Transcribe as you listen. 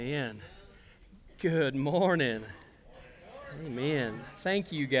Amen. Good morning. Amen.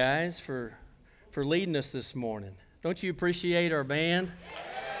 Thank you guys for leading us this morning. Don't you appreciate our band?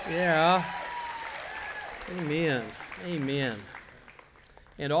 Yeah. Amen. Amen.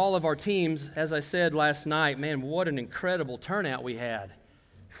 And all of our teams, as I said last night, man, what an incredible turnout we had.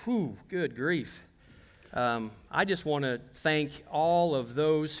 Whew, good grief. I just want to thank all of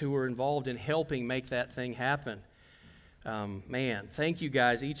those who were involved in helping make that thing happen. Man, thank you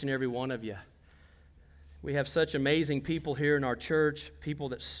guys, each and every one of you. We have such amazing people here in our church, people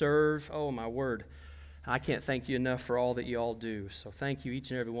that serve. Oh, my word. I can't thank you enough for all that you all do. So thank you,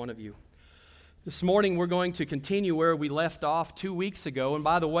 each and every one of you. This morning, we're going to continue where we left off 2 weeks ago. And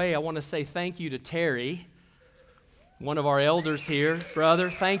by the way, I want to say thank you to Terry, one of our elders here.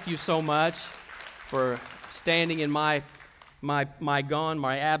 Brother, thank you so much for standing in my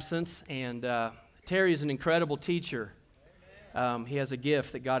absence. And Terry is an incredible teacher. He has a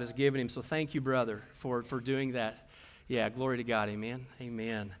gift that God has given him. So thank you, brother, for doing that. Yeah, glory to God. Amen.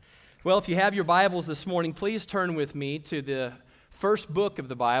 Amen. Well, if you have your Bibles this morning, please turn with me to the first book of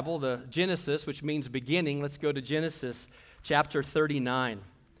the Bible, the Genesis, which means beginning. Let's go to Genesis chapter 39.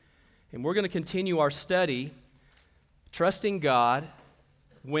 And we're going to continue our study, Trusting God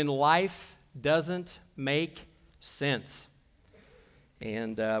When Life Doesn't Make Sense.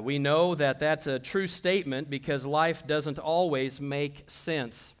 And we know that that's a true statement because life doesn't always make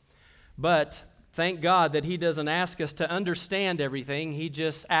sense. But thank God that He doesn't ask us to understand everything. He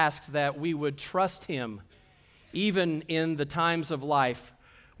just asks that we would trust Him, even in the times of life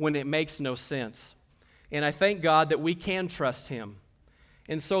when it makes no sense. And I thank God that we can trust Him.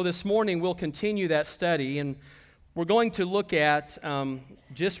 And so this morning we'll continue that study, and we're going to look at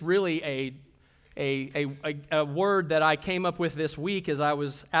just really a word that I came up with this week as I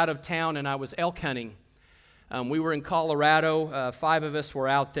was out of town and I was elk hunting. We were in Colorado. 5 of us were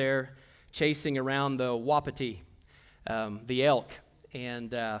out there chasing around the wapiti, the elk.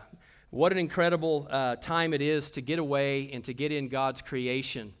 And what an incredible time it is to get away and to get in God's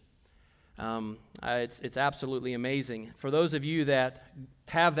creation. It's absolutely amazing. For those of you that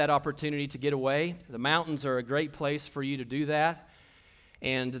have that opportunity to get away, the mountains are a great place for you to do that.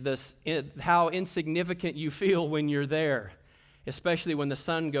 And how insignificant you feel when you're there, especially when the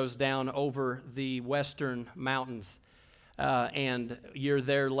sun goes down over the western mountains and you're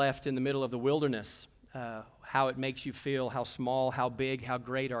there left in the middle of the wilderness, how it makes you feel, how small, how big, how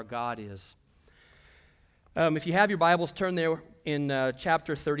great our God is. If you have your Bibles, turn there in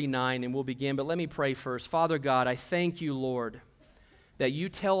chapter 39 and we'll begin. But let me pray first. Father God, I thank you, Lord, that you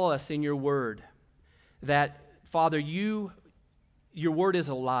tell us in your word that, Father, your word is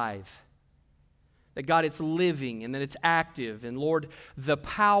alive, that, God, it's living and that it's active. And, Lord, the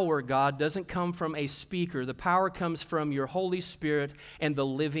power, God, doesn't come from a speaker. The power comes from your Holy Spirit and the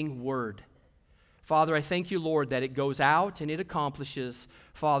living word. Father, I thank you, Lord, that it goes out and it accomplishes,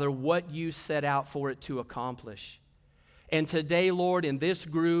 Father, what you set out for it to accomplish. And today, Lord, in this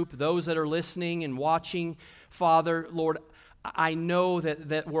group, those that are listening and watching, Father, Lord, I know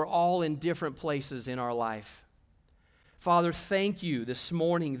that we're all in different places in our life. Father, thank you this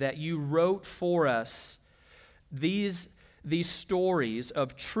morning that you wrote for us these stories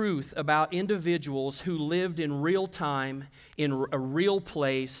of truth about individuals who lived in real time, in a real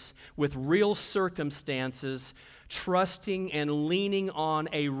place, with real circumstances, trusting and leaning on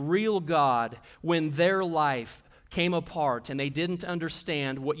a real God when their life came apart and they didn't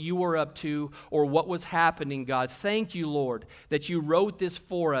understand what you were up to or what was happening, God. Thank you, Lord, that you wrote this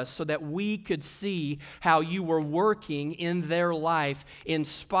for us so that we could see how you were working in their life in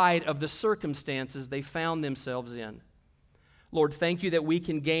spite of the circumstances they found themselves in. Lord, thank you that we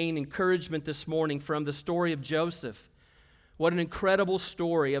can gain encouragement this morning from the story of Joseph. What an incredible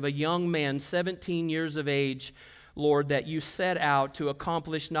story of a young man, 17 years of age, Lord, that you set out to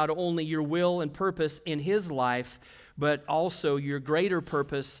accomplish not only your will and purpose in his life, but also your greater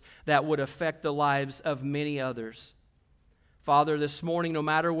purpose that would affect the lives of many others. Father, this morning, no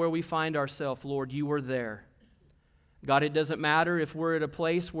matter where we find ourselves, Lord, you are there. God, it doesn't matter if we're at a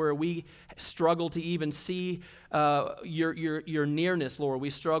place where we struggle to even see your nearness, Lord. We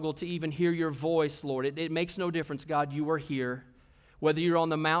struggle to even hear your voice, Lord. It makes no difference, God, you are here. Whether you're on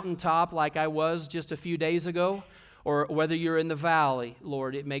the mountaintop like I was just a few days ago, or whether you're in the valley,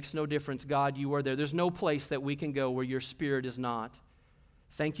 Lord, it makes no difference. God, you are there. There's no place that we can go where your Spirit is not.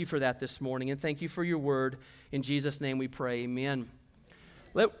 Thank you for that this morning, and thank you for your word. In Jesus' name we pray, amen.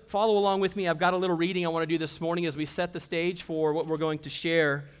 Follow along with me. I've got a little reading I want to do this morning as we set the stage for what we're going to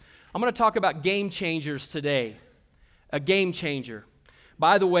share. I'm going to talk about game changers today. A game changer.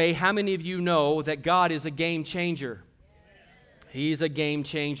 By the way, how many of you know that God is a game changer? He's a game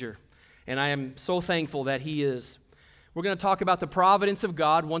changer, and I am so thankful that he is. We're going to talk about the providence of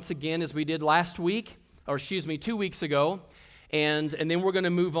God once again, as we did 2 weeks ago, and then we're going to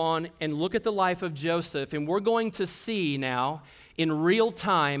move on and look at the life of Joseph, and we're going to see now in real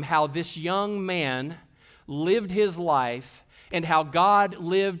time how this young man lived his life and how God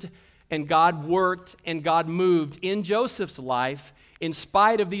lived and God worked and God moved in Joseph's life in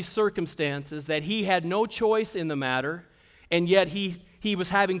spite of these circumstances that he had no choice in the matter, and yet he was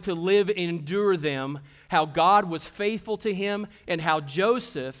having to live and endure them, how God was faithful to him and how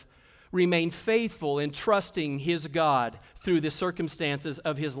Joseph remained faithful in trusting his God through the circumstances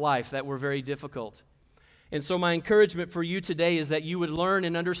of his life that were very difficult. And so my encouragement for you today is that you would learn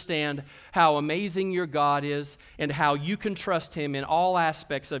and understand how amazing your God is and how you can trust him in all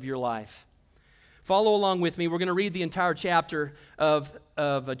aspects of your life. Follow along with me. We're going to read the entire chapter of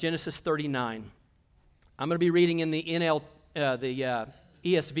Genesis 39. I'm going to be reading in the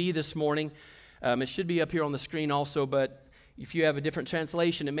ESV this morning. It should be up here on the screen also, but if you have a different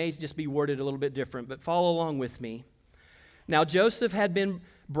translation, it may just be worded a little bit different, but follow along with me. Now Joseph had been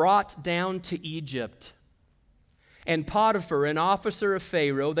brought down to Egypt, and Potiphar, an officer of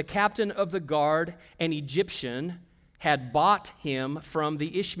Pharaoh, the captain of the guard, an Egyptian, had bought him from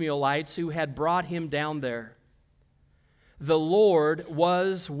the Ishmaelites who had brought him down there. The Lord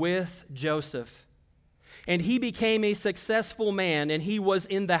was with Joseph, and he became a successful man, and he was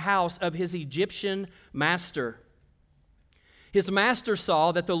in the house of his Egyptian master. His master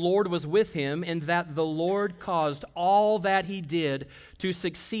saw that the Lord was with him, and that the Lord caused all that he did to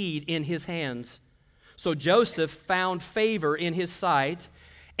succeed in his hands. So Joseph found favor in his sight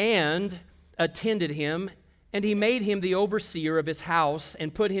and attended him, and he made him the overseer of his house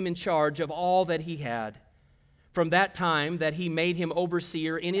and put him in charge of all that he had. From that time that he made him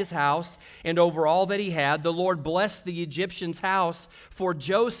overseer in his house and over all that he had, the Lord blessed the Egyptian's house for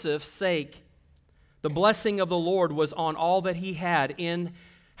Joseph's sake. The blessing of the Lord was on all that he had in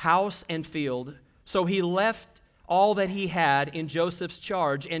house and field. So he left all that he had in Joseph's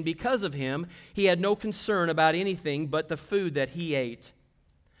charge, and because of him, he had no concern about anything but the food that he ate.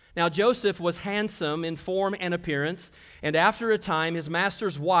 Now Joseph was handsome in form and appearance, and after a time his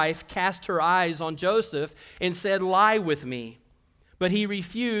master's wife cast her eyes on Joseph and said, "Lie with me." But he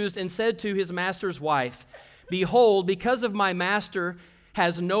refused and said to his master's wife, "Behold, because of my master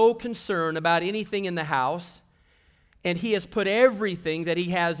has no concern about anything in the house, and he has put everything that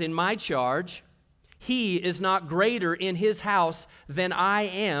he has in my charge, he is not greater in his house than I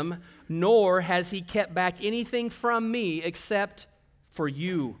am, nor has he kept back anything from me except for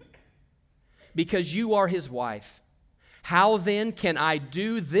you, because you are his wife. How then can I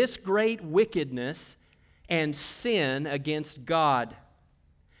do this great wickedness and sin against God?"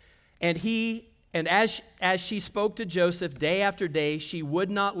 And as she spoke to Joseph day after day, he would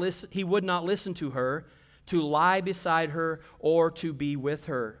not listen to her, to lie beside her, or to be with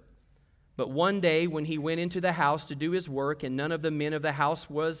her. But one day when he went into the house to do his work, and none of the men of the house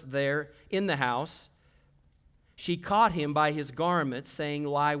was there in the house, she caught him by his garment, saying,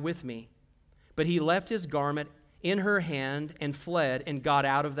 "Lie with me." But he left his garment in her hand and fled and got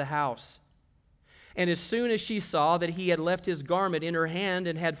out of the house. And as soon as she saw that he had left his garment in her hand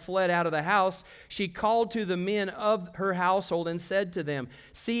and had fled out of the house, she called to the men of her household and said to them,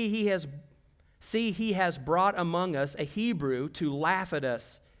 See, he has brought among us a Hebrew to laugh at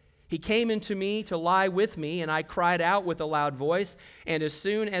us. He came into me to lie with me, and I cried out with a loud voice. And as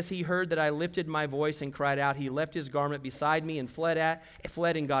soon as he heard that I lifted my voice and cried out, he left his garment beside me and fled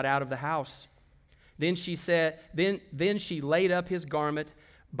and got out of the house. Then she laid up his garment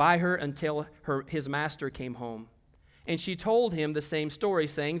by her until his master came home. And she told him the same story,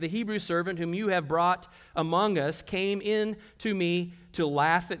 saying, "The Hebrew servant whom you have brought among us came in to me to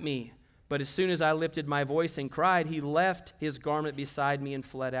laugh at me. But as soon as I lifted my voice and cried, he left his garment beside me and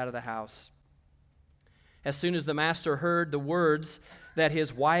fled out of the house." As soon as the master heard the words that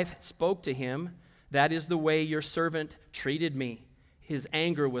his wife spoke to him, "That is the way your servant treated me," his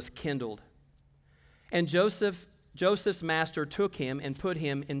anger was kindled. And Joseph's master took him and put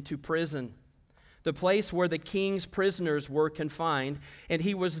him into prison, the place where the king's prisoners were confined, and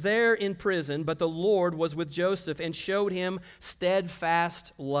he was there in prison, but the Lord was with Joseph and showed him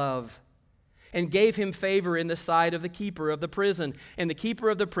steadfast love, and gave him favor in the sight of the keeper of the prison. And the keeper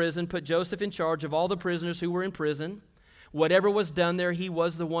of the prison put Joseph in charge of all the prisoners who were in prison. Whatever was done there, he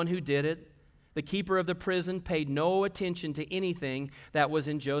was the one who did it. The keeper of the prison paid no attention to anything that was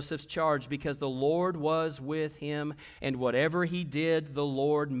in Joseph's charge, because the Lord was with him, and whatever he did, the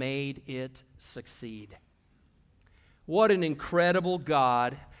Lord made it succeed. What an incredible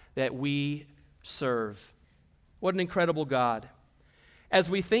God that we serve. What an incredible God. as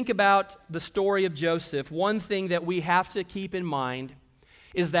we think about the story of Joseph, one thing that we have to keep in mind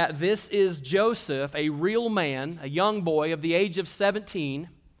is that this is Joseph, a real man, a young boy of the age of 17,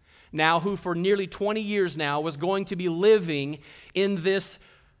 now who for nearly 20 years now was going to be living in this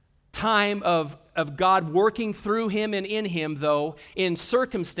time of God working through him and in him, though, in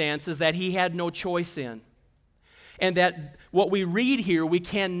circumstances that he had no choice in. And that what we read here, we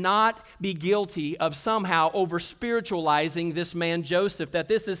cannot be guilty of somehow over-spiritualizing this man Joseph, that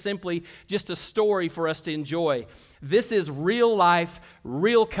this is simply just a story for us to enjoy. This is real life,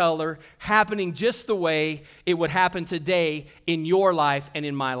 real color, happening just the way it would happen today in your life and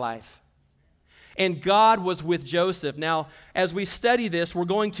in my life. And God was with Joseph. Now, as we study this, we're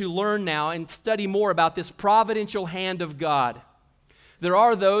going to learn now and study more about this providential hand of God. There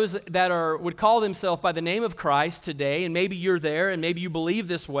are those that would call themselves by the name of Christ today, and maybe you're there, and maybe you believe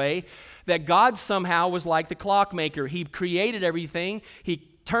this way, that God somehow was like the clockmaker. He created everything, He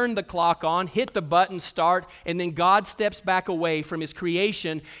turned the clock on, hit the button, start, and then God steps back away from His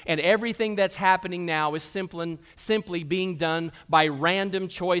creation, and everything that's happening now is simply being done by random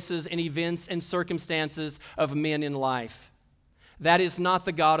choices and events and circumstances of men in life. That is not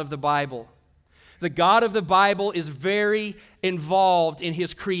the God of the Bible. The God of the Bible is very involved in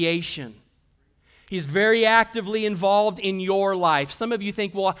His creation. He's very actively involved in your life. Some of you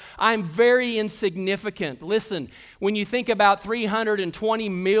think, well, I'm very insignificant. Listen, when you think about 320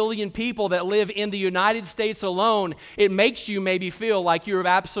 million people that live in the United States alone, it makes you maybe feel like you're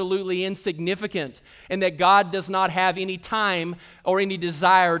absolutely insignificant and that God does not have any time or any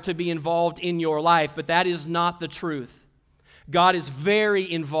desire to be involved in your life. But that is not the truth. God is very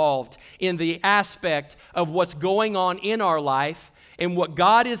involved in the aspect of what's going on in our life, and what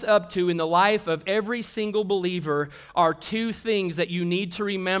God is up to in the life of every single believer are two things that you need to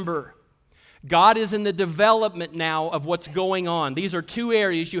remember. God is in the development now of what's going on. These are two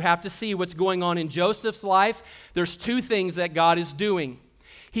areas you have to see what's going on in Joseph's life. There's two things that God is doing.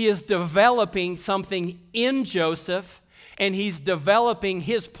 He is developing something in Joseph, and He's developing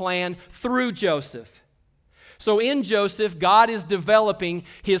His plan through Joseph. So in Joseph, God is developing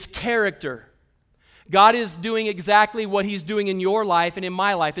his character. God is doing exactly what He's doing in your life and in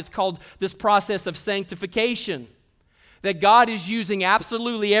my life. It's called this process of sanctification. That God is using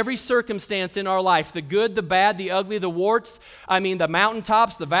absolutely every circumstance in our life, the good, the bad, the ugly, the warts, the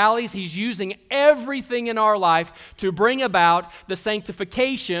mountaintops, the valleys. He's using everything in our life to bring about the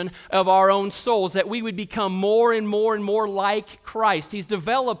sanctification of our own souls, that we would become more and more and more like Christ. He's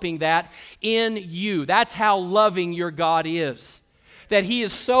developing that in you. That's how loving your God is. That He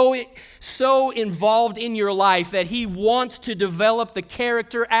is so involved in your life that He wants to develop the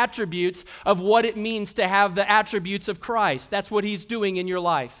character attributes of what it means to have the attributes of Christ. That's what He's doing in your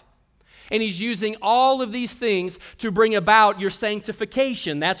life. And He's using all of these things to bring about your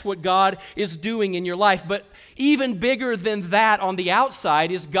sanctification. That's what God is doing in your life. But even bigger than that on the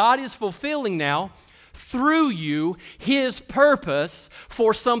outside is God is fulfilling now through you His purpose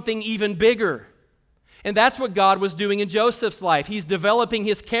for something even bigger. And that's what God was doing in Joseph's life. He's developing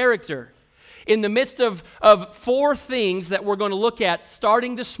his character. In the midst of four things that we're going to look at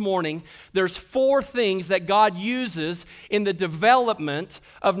starting this morning, there's four things that God uses in the development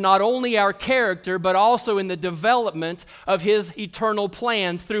of not only our character, but also in the development of His eternal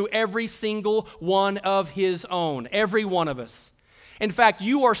plan through every single one of His own, every one of us. In fact,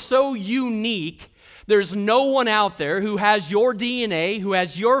 you are so unique. There's no one out there who has your DNA, who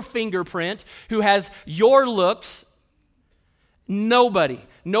has your fingerprint, who has your looks. Nobody.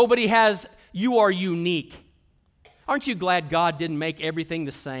 Nobody has, you are unique. Aren't you glad God didn't make everything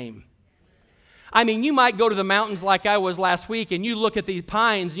the same? You might go to the mountains like I was last week, and you look at these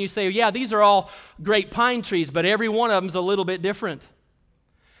pines and you say, yeah, these are all great pine trees, but every one of them is a little bit different.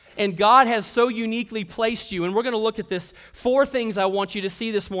 And God has so uniquely placed you. And we're going to look at this four things I want you to see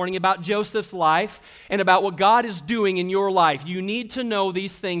this morning about Joseph's life and about what God is doing in your life. You need to know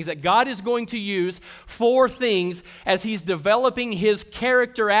these things, that God is going to use four things as He's developing His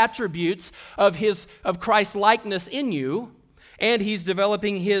character attributes of Christ's likeness in you, and He's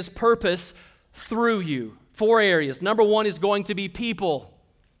developing His purpose through you. Four areas. Number one is going to be people.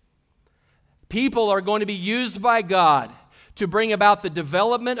 People are going to be used by God to bring about the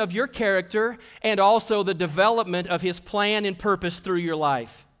development of your character and also the development of His plan and purpose through your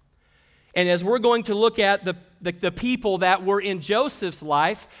life. And as we're going to look at the people that were in Joseph's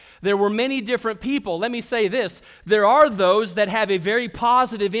life, there were many different people. Let me say this. There are those that have a very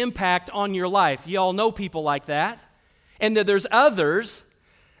positive impact on your life. You all know people like that. And that there's others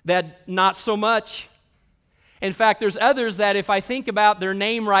that not so much. In fact, there's others that if I think about their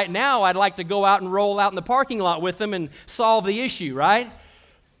name right now, I'd like to go out and roll out in the parking lot with them and solve the issue, right?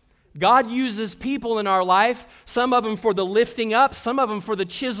 God uses people in our life, some of them for the lifting up, some of them for the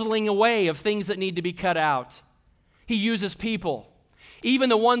chiseling away of things that need to be cut out. He uses people. Even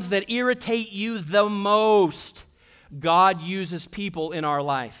the ones that irritate you the most, God uses people in our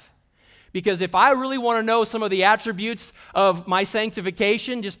life. Because if I really want to know some of the attributes of my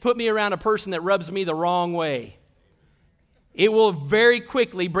sanctification, just put me around a person that rubs me the wrong way. It will very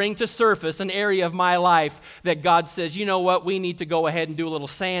quickly bring to surface an area of my life that God says, you know what, we need to go ahead and do a little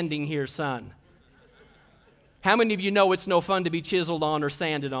sanding here, son. How many of you know it's no fun to be chiseled on or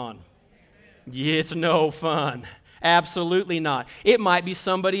sanded on? Yeah, it's no fun. Absolutely not. It might be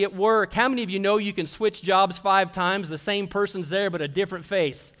somebody at work. How many of you know you can switch jobs 5 times, the same person's there but a different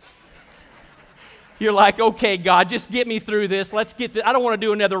face? You're like, okay, God, just get me through this. Let's get this. I don't want to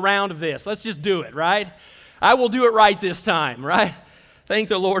do another round of this. Let's just do it, right? I will do it right this time, right? Thank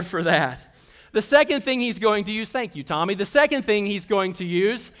the Lord for that. The second thing he's going to use, thank you, Tommy. The second thing he's going to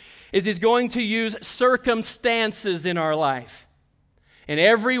use is he's going to use circumstances in our life. And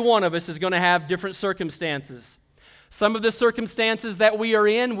every one of us is going to have different circumstances. Some of the circumstances that we are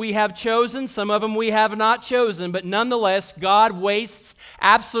in, we have chosen. Some of them we have not chosen. But nonetheless, God wastes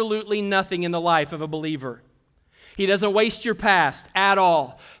absolutely nothing in the life of a believer. He doesn't waste your past at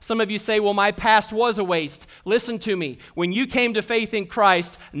all. Some of you say, well, my past was a waste. Listen to me. When you came to faith in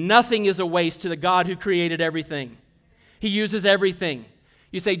Christ, nothing is a waste to the God who created everything. He uses everything.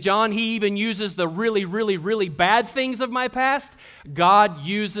 You say, John, he even uses the really, really, really bad things of my past. God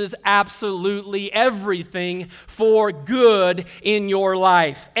uses absolutely everything for good in your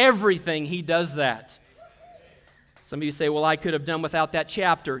life. Everything, he does that. Some of you say, well, I could have done without that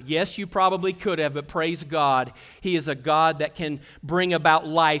chapter. Yes, you probably could have, but praise God. He is a God that can bring about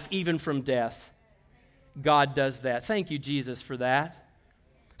life even from death. God does that. Thank you, Jesus, for that.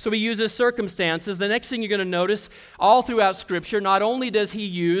 So he uses circumstances. The next thing you're going to notice all throughout Scripture, not only does he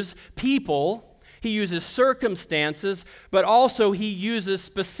use people, he uses circumstances, but also he uses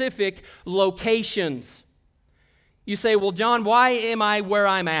specific locations. You say, well, John, why am I where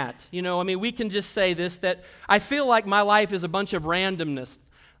I'm at? We can just say this, that I feel like my life is a bunch of randomness.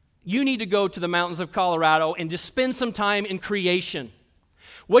 You need to go to the mountains of Colorado and just spend some time in creation.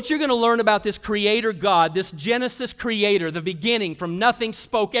 What you're going to learn about this creator God, this Genesis creator, the beginning, from nothing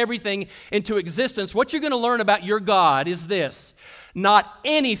spoke everything into existence, what you're going to learn about your God is this. Not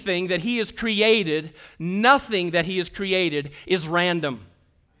anything that he has created, nothing that he has created is random.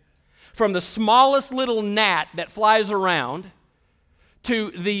 From the smallest little gnat that flies around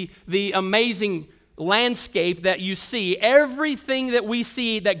to the amazing landscape that you see, everything that we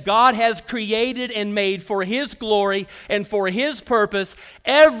see that God has created and made for his glory and for his purpose,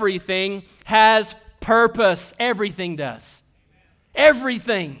 everything has purpose. Everything does.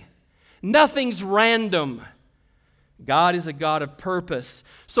 Everything. Nothing's random. God is a God of purpose.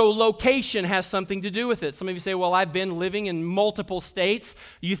 So location has something to do with it. Some of you say, well, I've been living in multiple states.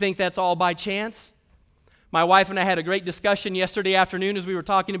 You think that's all by chance? My wife and I had a great discussion yesterday afternoon as we were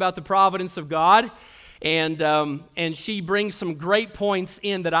talking about the providence of God, and she brings some great points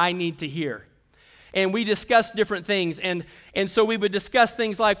in that I need to hear. And we discussed different things, and so we would discuss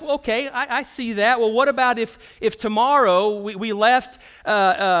things like, well, okay, I see that. Well, what about if tomorrow we left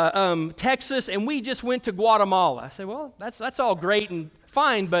Texas and we just went to Guatemala? I said, well, that's all great and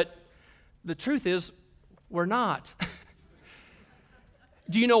fine, but the truth is, we're not.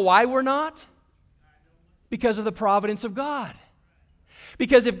 Do you know why we're not? Because of the providence of God.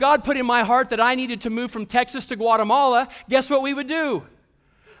 Because if God put in my heart that I needed to move from Texas to Guatemala, guess what we would do?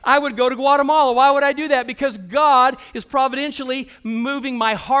 I would go to Guatemala. Why would I do that? Because God is providentially moving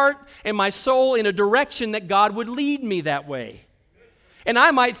my heart and my soul in a direction that God would lead me that way. And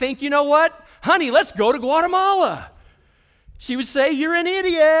I might think, you know what? Honey, let's go to Guatemala. She would say, you're an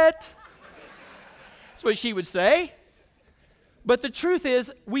idiot. That's what she would say. But the truth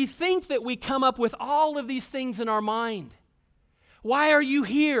is, we think that we come up with all of these things in our mind. Why are you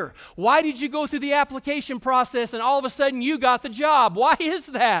here? Why did you go through the application process and all of a sudden you got the job? Why is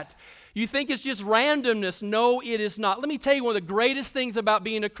that? You think it's just randomness. No, it is not. Let me tell you one of the greatest things about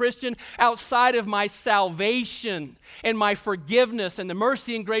being a Christian outside of my salvation and my forgiveness and the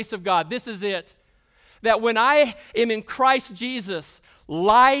mercy and grace of God. This is it. That when I am in Christ Jesus,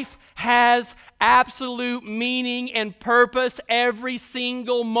 life has absolute meaning and purpose every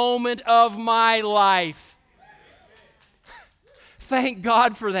single moment of my life. Thank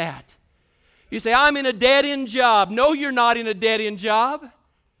God for that. You say, I'm in a dead-end job. No, you're not in a dead-end job.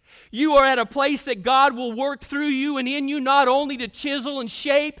 You are at a place that God will work through you and in you, not only to chisel and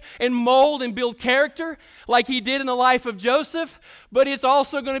shape and mold and build character like He did in the life of Joseph, but it's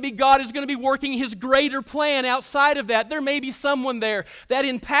also going to be God is going to be working His greater plan outside of that. There may be someone there that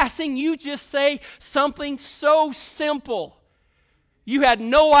in passing you just say something so simple. You had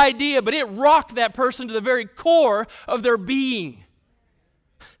no idea, but it rocked that person to the very core of their being.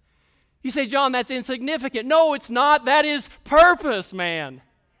 You say, John, that's insignificant. No, it's not. That is purpose, man.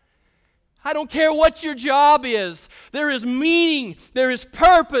 I don't care what your job is. There is meaning, there is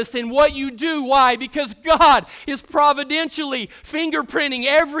purpose in what you do. Why? Because God is providentially fingerprinting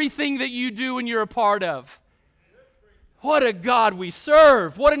everything that you do and you're a part of. What a God we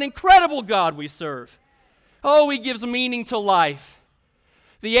serve. What an incredible God we serve. Oh, He gives meaning to life.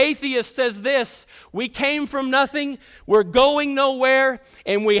 The atheist says this: we came from nothing, we're going nowhere,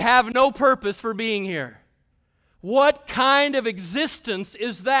 and we have no purpose for being here. What kind of existence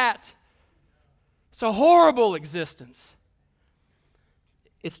is that? It's a horrible existence.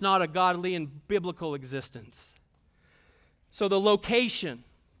 It's not a godly and biblical existence. So the location,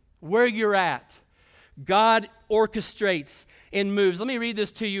 where you're at, God orchestrates and moves. Let me read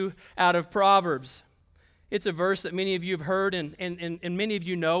this to you out of Proverbs. It's a verse that many of you have heard and many of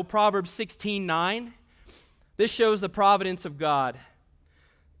you know. Proverbs 16:9. This shows the providence of God.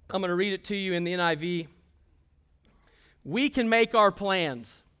 I'm going to read it to you in the NIV. We can make our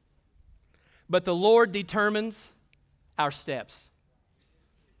plans, but the Lord determines our steps.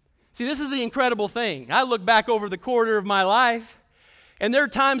 See, this is the incredible thing. I look back over the quarter of my life, and there are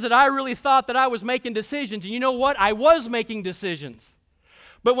times that I really thought that I was making decisions. And you know what? I was making decisions.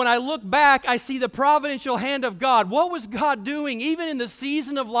 But when I look back, I see the providential hand of God. What was God doing, even in the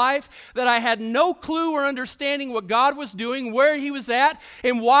season of life that I had no clue or understanding what God was doing, where He was at,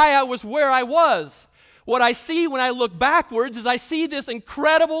 and why I was where I was? What I see when I look backwards is I see this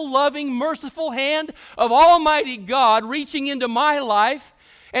incredible, loving, merciful hand of Almighty God reaching into my life,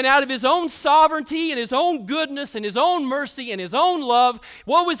 and out of His own sovereignty and His own goodness and His own mercy and His own love,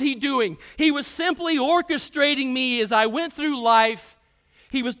 what was He doing? He was simply orchestrating me as I went through life.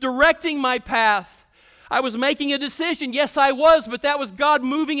 He was directing my path. I was making a decision. Yes, I was, but that was God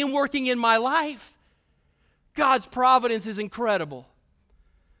moving and working in my life. God's providence is incredible.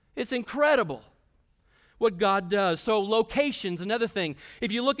 It's incredible what God does. So location's another thing.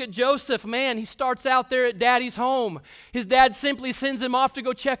 If you look at Joseph, man, he starts out there at daddy's home. His dad simply sends him off to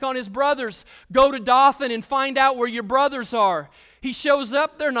go check on his brothers. Go to Dothan and find out where your brothers are. He shows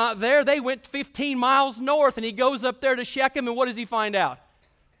up, they're not there. They went 15 miles north, and he goes up there to Shechem, and what does he find out?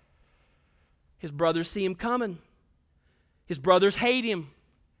 His brothers see him coming. His brothers hate him.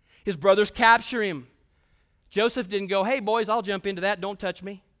 His brothers capture him. Joseph didn't go, hey boys, I'll jump into that, don't touch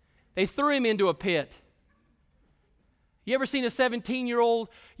me. They threw him into a pit. You ever seen a 17-year-old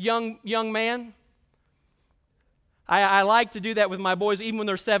young man? I like to do that with my boys, even when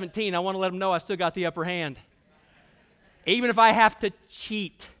they're 17. I want to let them know I still got the upper hand. Even if I have to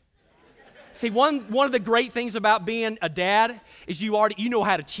cheat. See, one of the great things about being a dad is you know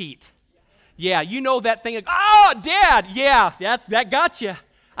how to cheat. Yeah, you know that thing. Oh, Dad, yeah, that got you.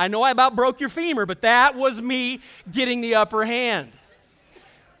 I know I about broke your femur, but that was me getting the upper hand.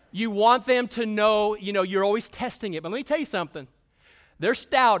 You want them to know, you're always testing it. But let me tell you something. They're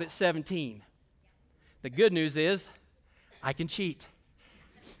stout at 17. The good news is I can cheat.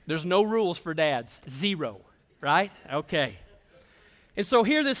 There's no rules for dads. 0, right? Okay. And so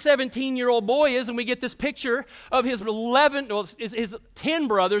here this 17-year-old boy is, and we get this picture of his 10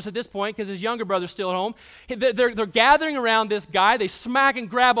 brothers at this point, because his younger brother's still at home. They're gathering around this guy. They smack and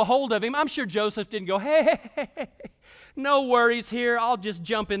grab a hold of him. I'm sure Joseph didn't go, hey, no worries here. I'll just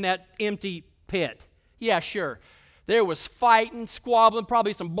jump in that empty pit. Yeah, sure. There was fighting, squabbling,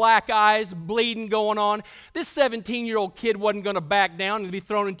 probably some black eyes, bleeding going on. This 17-year-old kid wasn't going to back down and be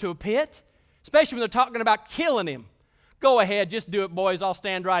thrown into a pit, especially when they're talking about killing him. Go ahead, just do it, boys. I'll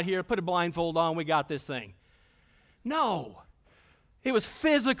stand right here. Put a blindfold on. We got this thing. No. It was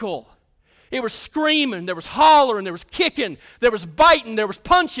physical. It was screaming. There was hollering. There was kicking. There was biting. There was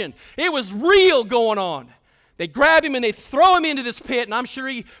punching. It was real going on. They grab him and they throw him into this pit, and I'm sure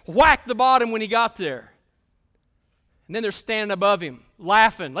he whacked the bottom when he got there. And then they're standing above him,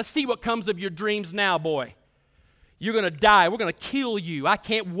 laughing. Let's see what comes of your dreams now, boy. You're going to die. We're going to kill you. I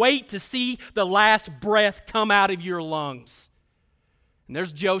can't wait to see the last breath come out of your lungs. And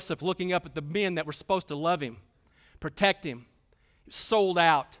there's Joseph looking up at the men that were supposed to love him, protect him, sold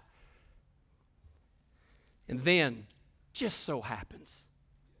out. And then, just so happens,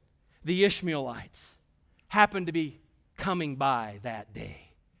 the Ishmaelites happened to be coming by that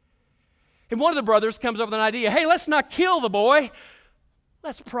day. And one of the brothers comes up with an idea. Hey, let's not kill the boy.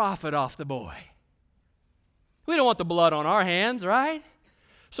 Let's profit off the boy. We don't want the blood on our hands, right?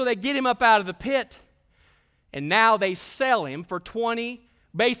 So they get him up out of the pit, and now they sell him for 20,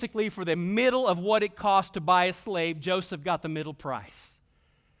 basically for the middle of what it cost to buy a slave. Joseph got the middle price.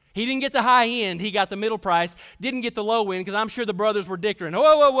 He didn't get the high end, he got the middle price, didn't get the low end, because I'm sure the brothers were dickering.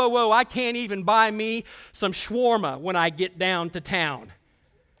 Whoa, I can't even buy me some shawarma when I get down to town.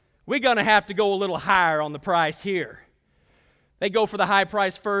 We're going to have to go a little higher on the price here. They go for the high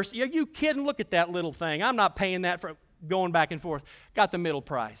price first. You kidding? Look at that little thing. I'm not paying that for going back and forth. Got the middle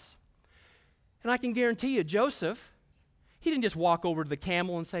price. And I can guarantee you, Joseph, he didn't just walk over to the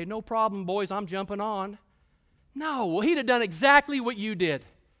camel and say, no problem, boys, I'm jumping on. No, well, he'd have done exactly what you did.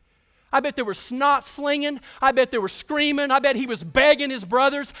 I bet there were snot slinging. I bet there were screaming. I bet he was begging his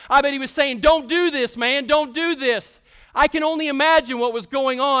brothers. I bet he was saying, don't do this, man, don't do this. I can only imagine what was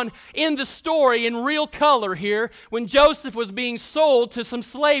going on in the story in real color here when Joseph was being sold to some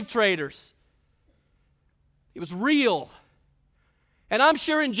slave traders. It was real. And I'm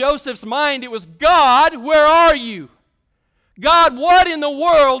sure in Joseph's mind it was, God, where are you? God, what in the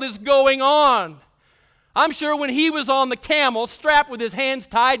world is going on? I'm sure when he was on the camel, strapped with his hands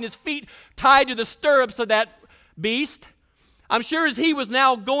tied and his feet tied to the stirrups of that beast, I'm sure as he was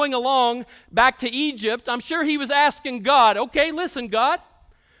now going along back to Egypt, I'm sure he was asking God, okay, listen, God,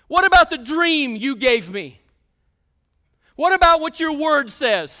 what about the dream you gave me? What about what your word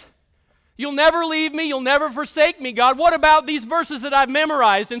says? You'll never leave me, you'll never forsake me, God. What about these verses that I've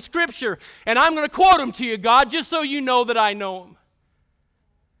memorized in Scripture? And I'm going to quote them to you, God, just so you know that I know them.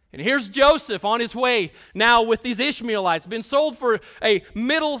 And here's Joseph on his way now with these Ishmaelites, been sold for a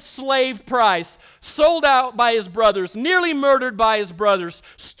middle slave price, sold out by his brothers, nearly murdered by his brothers,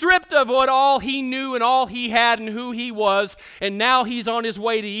 stripped of what all he knew and all he had and who he was, and now he's on his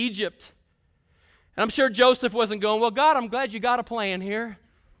way to Egypt. And I'm sure Joseph wasn't going, well, God, I'm glad you got a plan here.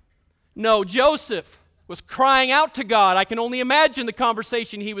 No, Joseph was crying out to God. I can only imagine the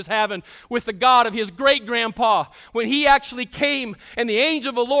conversation he was having with the God of his great-grandpa when he actually came and the angel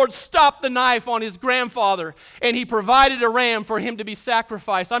of the Lord stopped the knife on his grandfather and he provided a ram for him to be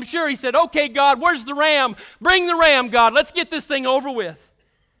sacrificed. I'm sure he said, okay, God, where's the ram? Bring the ram, God. Let's get this thing over with.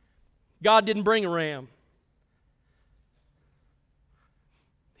 God didn't bring a ram.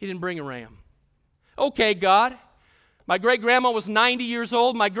 He didn't bring a ram. Okay, God, my great-grandma was 90 years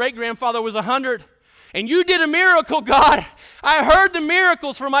old. My great-grandfather was 100. And you did a miracle, God. I heard the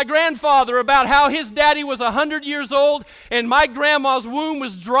miracles from my grandfather about how his daddy was 100 years old and my grandma's womb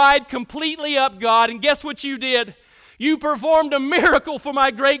was dried completely up, God. And guess what you did? You performed a miracle for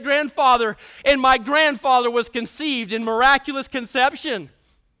my great-grandfather, and my grandfather was conceived in miraculous conception.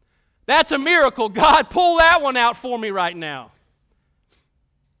 That's a miracle, God. Pull that one out for me right now.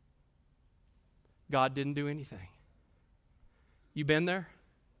 God didn't do anything. You been there?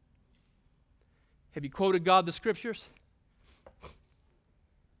 Have you quoted God the Scriptures?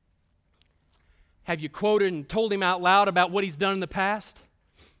 Have you quoted and told Him out loud about what He's done in the past?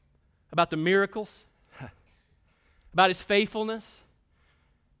 About the miracles? About His faithfulness?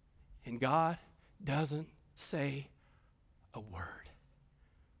 And God doesn't say a word.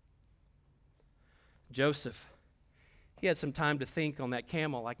 Joseph, he had some time to think on that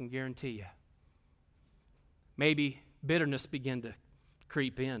camel, I can guarantee you. Maybe bitterness began to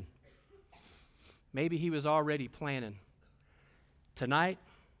creep in. Maybe he was already planning. Tonight,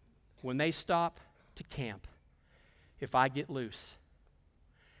 when they stop to camp, if I get loose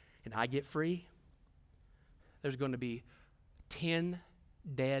and I get free, there's going to be 10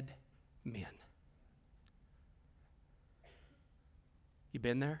 dead men. You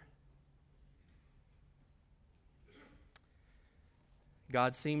been there?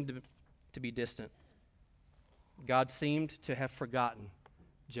 God seemed to be distant. God seemed to have forgotten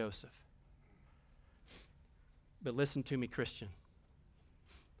Joseph. But listen to me, Christian.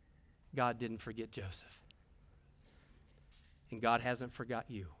 God didn't forget Joseph. And God hasn't forgot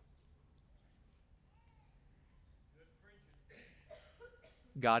you.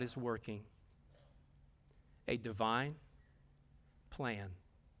 God is working a divine plan,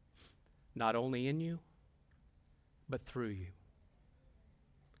 not only in you, but through you.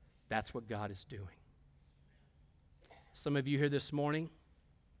 That's what God is doing. Some of you here this morning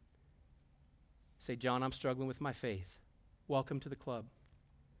say, John, I'm struggling with my faith. Welcome to the club.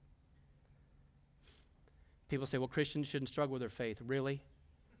 People say, well, Christians shouldn't struggle with their faith. Really?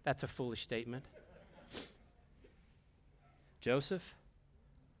 That's a foolish statement. Joseph,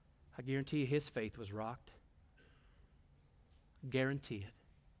 I guarantee you his faith was rocked. Guarantee it.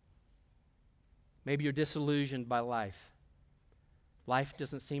 Maybe you're disillusioned by life. Life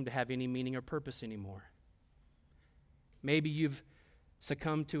doesn't seem to have any meaning or purpose anymore. Maybe you've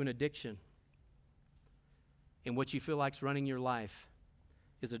succumb to an addiction, and what you feel like's running your life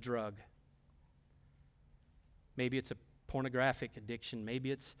is a drug. Maybe it's a pornographic addiction.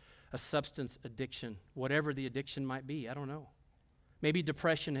 Maybe it's a substance addiction. Whatever the addiction might be, I don't know. Maybe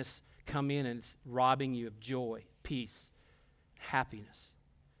depression has come in and it's robbing you of joy, peace, happiness.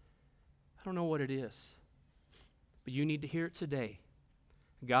 I don't know what it is, but you need to hear it today.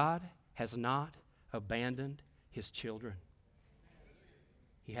 God has not abandoned his children.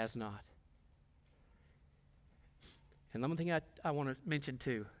 He has not. And one thing I want to mention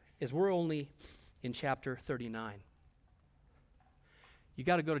too is we're only in chapter 39. You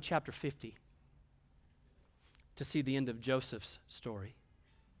got to go to chapter 50 to see the end of Joseph's story.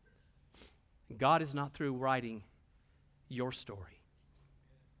 God is not through writing your story.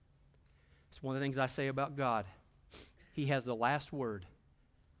 It's one of the things I say about God. He has the last word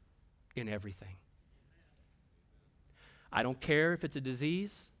in everything. I don't care if it's a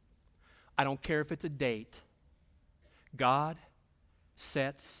disease. I don't care if it's a date. God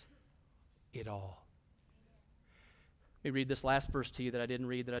sets it all. Let me read this last verse to you that I didn't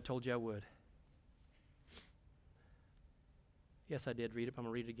read that I told you I would. Yes, I did read it, but I'm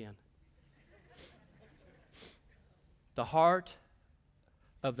going to read it again. The heart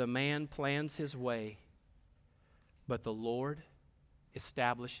of the man plans his way, but the Lord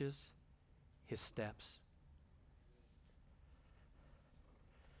establishes his steps.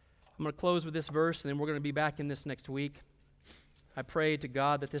 I'm going to close with this verse, and then we're going to be back in this next week. I pray to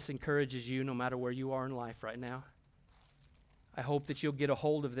God that this encourages you no matter where you are in life right now. I hope that you'll get a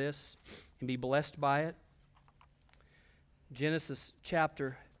hold of this and be blessed by it. Genesis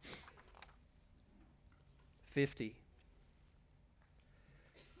chapter 50.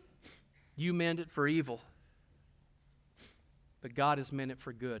 You meant it for evil, but God has meant it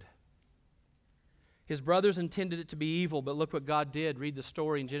for good. His brothers intended it to be evil, but look what God did. Read the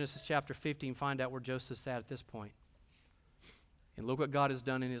story in Genesis chapter 50 and find out where Joseph's at this point. And look what God has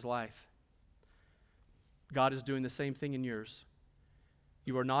done in his life. God is doing the same thing in yours.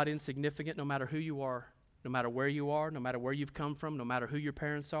 You are not insignificant no matter who you are, no matter where you are, no matter where you've come from, no matter who your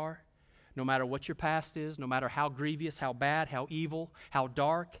parents are, no matter what your past is, no matter how grievous, how bad, how evil, how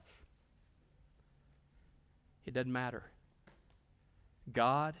dark. It doesn't matter.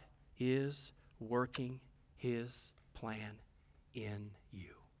 God is working his plan in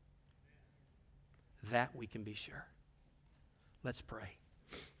you. That we can be sure. Let's pray.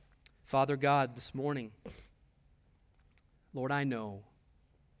 Father God, this morning, Lord, I know,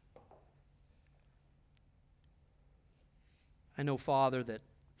 Father, that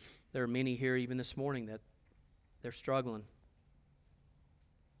there are many here even this morning that they're struggling.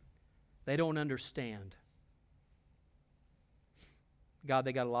 They don't understand. God,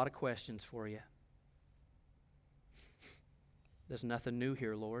 they got a lot of questions for you. There's nothing new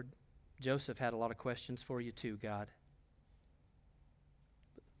here, Lord. Joseph had a lot of questions for you too, God.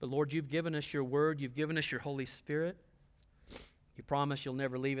 But Lord, you've given us your word. You've given us your Holy Spirit. You promise you'll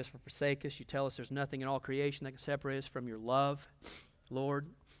never leave us or forsake us. You tell us there's nothing in all creation that can separate us from your love. Lord,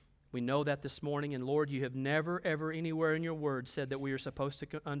 we know that this morning. And Lord, you have never, ever, anywhere in your word said that we are supposed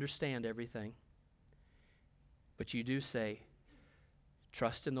to understand everything. But you do say,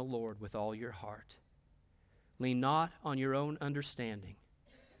 trust in the Lord with all your heart. Lean not on your own understanding,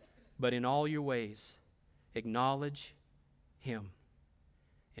 but in all your ways acknowledge him,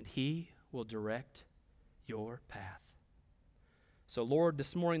 and he will direct your path. So, Lord,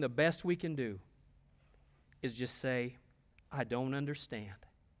 this morning the best we can do is just say, I don't understand,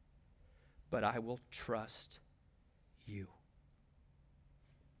 but I will trust you.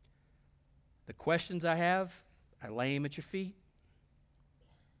 The questions I have, I lay them at your feet.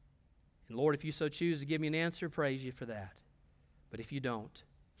 And Lord, if you so choose to give me an answer, praise you for that. But if you don't,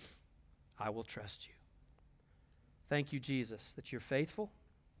 I will trust you. Thank you, Jesus, that you're faithful.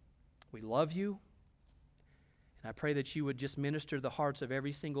 We love you. And I pray that you would just minister to the hearts of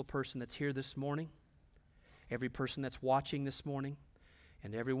every single person that's here this morning, every person that's watching this morning,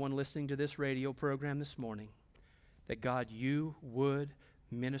 and everyone listening to this radio program this morning, that God, you would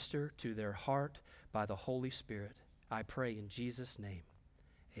minister to their heart by the Holy Spirit. I pray in Jesus' name.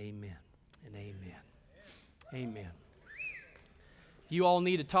 Amen. And amen. Amen. If you all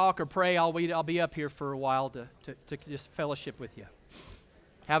need to talk or pray, I'll be up here for a while to just fellowship with you.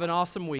 Have an awesome week.